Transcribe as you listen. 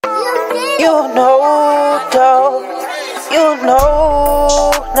You know, dog. You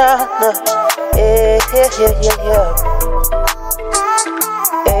know, nah. Yeah.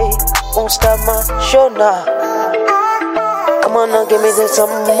 Hey, won't stop my show now. Come on now, give me this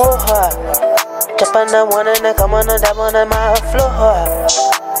some more. Jump on that one and then come on that one on my floor.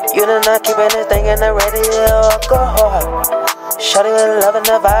 You done not keeping this thing in the radio, go hard. Shawty loving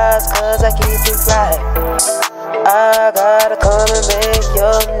the vibes, cause I keep it right. I gotta come and make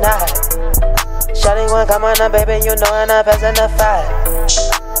your night. Shawty wanna come on now, baby, you know I'm not passing the fight.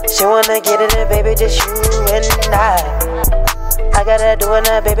 She wanna get it in, baby, just you and I gotta do it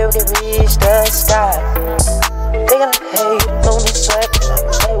now, baby, we can reach the sky. They gonna hate on the sweat,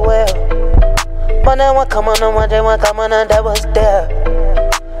 say well. One day one come on, one day one come on, and that was there.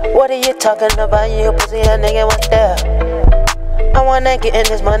 What are you talking about, you pussy, a nigga was there. I wanna get in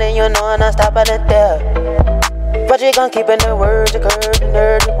this money, you know I'm not stopping it there. But you gon' keep in the words, the curve, the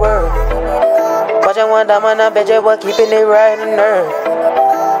nerd, the word. But you want that man, I bet you what keeping it right in there.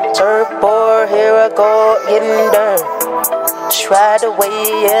 Surfboard, here I go, getting dirt. Try the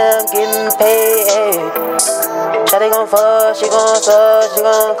way I'm getting paid. Shawty gon' fuck, she gon' suck, she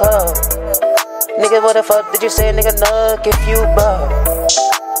gon' come. Nigga, what the fuck did you say, nigga, knock if you buck?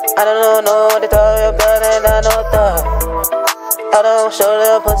 I don't know what they thought you done and I know that. I don't show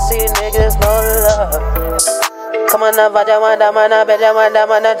them pussy niggas no love. Come on now, vaja wanda mana, beja wanda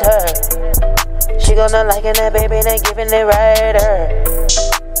mana turn. She gonna like it, that baby, they giving it right her.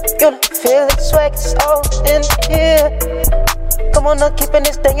 You know, feel it, swag, it's all in here. Come on now, keeping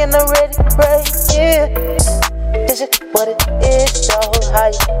this thing in the ready right here. This is what it is, y'all, how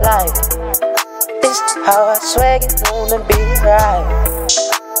you like. This is how I swag it, wanna be right.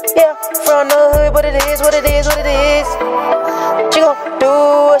 Yeah, from the hood, but it is what it is, what it is. She gon' do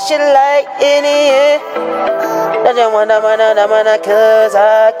what she like in the end. I just want that cause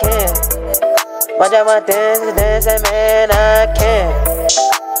I can. I just want dance, and man, I can.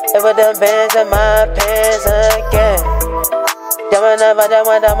 Ever done bands in my pants again. I just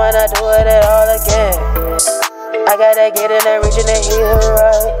want do it all again. I gotta get in there, reaching it here,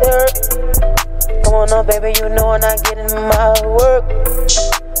 right here. Come on now, baby, you know I'm not getting my work.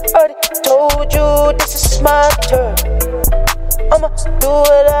 Already told you this is my turn. I'ma do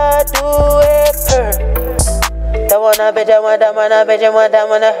what I do it her. That one I bet you want, that one I bet you want, that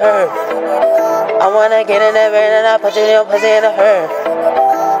one I heard. I wanna get in that bed and I put you in your pussy in a hurt.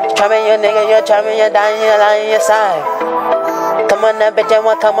 Charming your nigga, you're charming, you're dying, you're lying, your side. Come on that bitch, and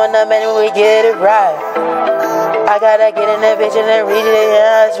one, come on that man, we get it right. I gotta get in that bitch and then reach it,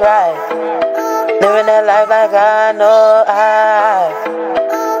 yeah, that's right. Living that life like I know I.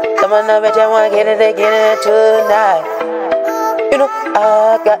 Come on now, bitch, I wanna get it tonight. You know,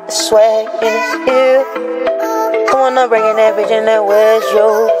 I got the swag in this here. Come on now, bringing that bitch in there, where's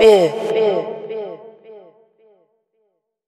your beer?